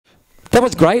That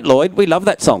was great, Lloyd. We love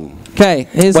that song. Okay,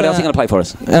 what else are you going to play for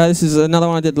us? This is another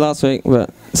one I did last week, but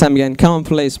same again. Come On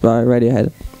Police by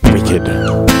Radiohead. Wicked.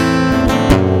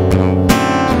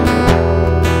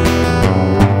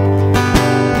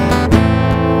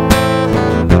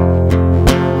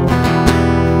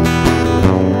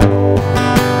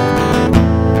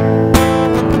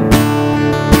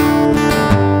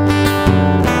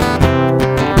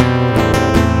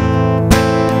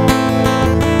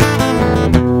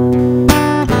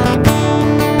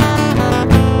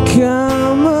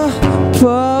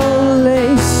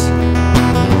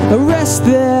 Arrest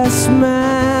this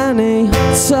man, he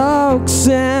talks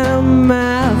and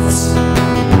maths.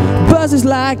 Buzzes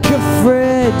like a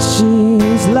fridge,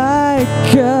 he's like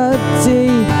a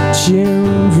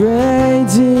detuned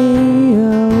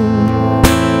radio.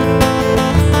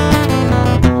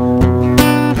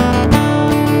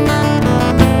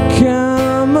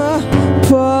 Come on,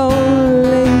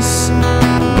 police,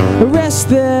 arrest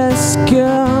this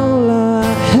girl,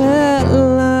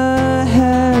 her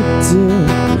head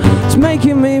to. It's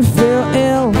making me feel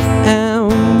ill,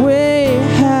 and we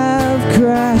have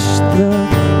crashed the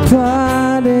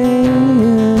party.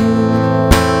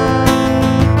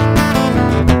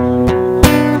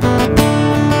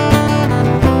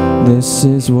 This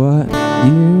is what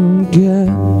you get.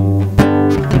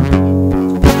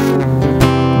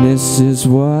 This is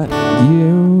what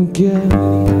you get.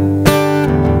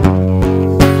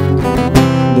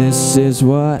 This is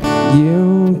what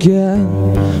you get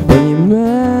when you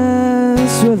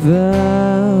mess with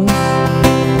us.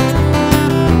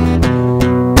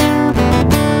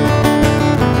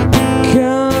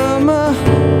 Come on,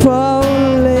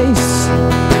 police,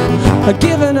 I've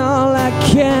given all I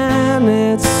can,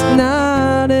 it's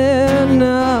not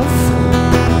enough.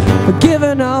 I've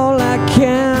given all I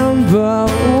can, but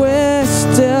we're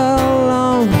still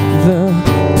on the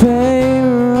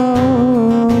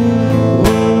payroll.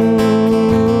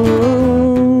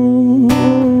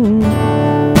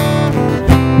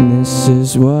 This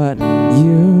is what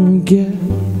you get.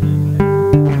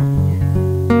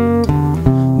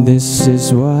 This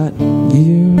is what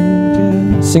you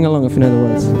get. Sing along if you know the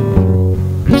words.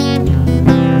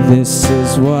 This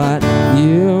is what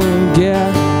you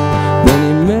get when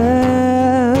you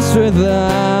mess with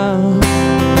us.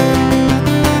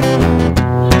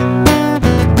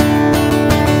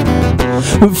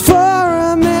 For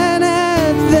a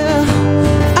minute there,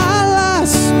 I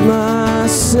lost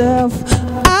myself.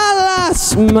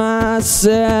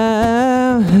 Myself.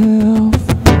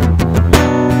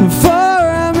 For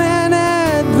a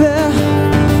minute there,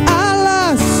 I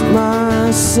lost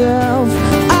myself.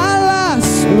 I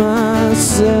lost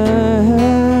myself.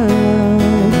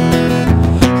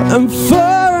 And for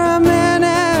a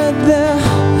minute there,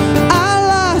 I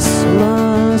lost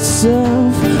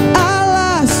myself. I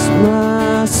lost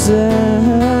myself.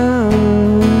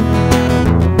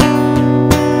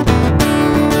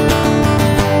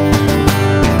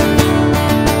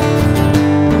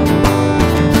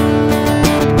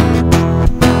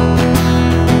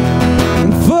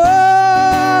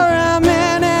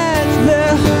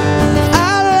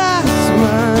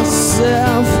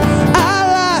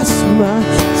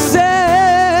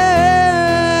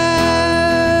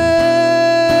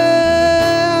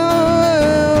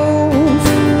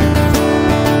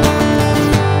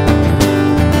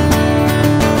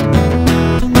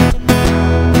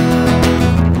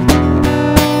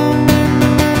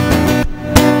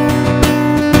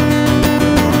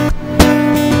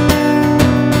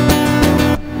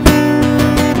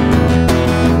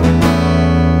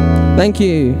 Thank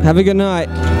you. Have a good night.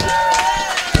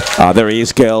 There he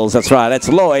is, girls. That's right. That's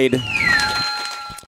Lloyd.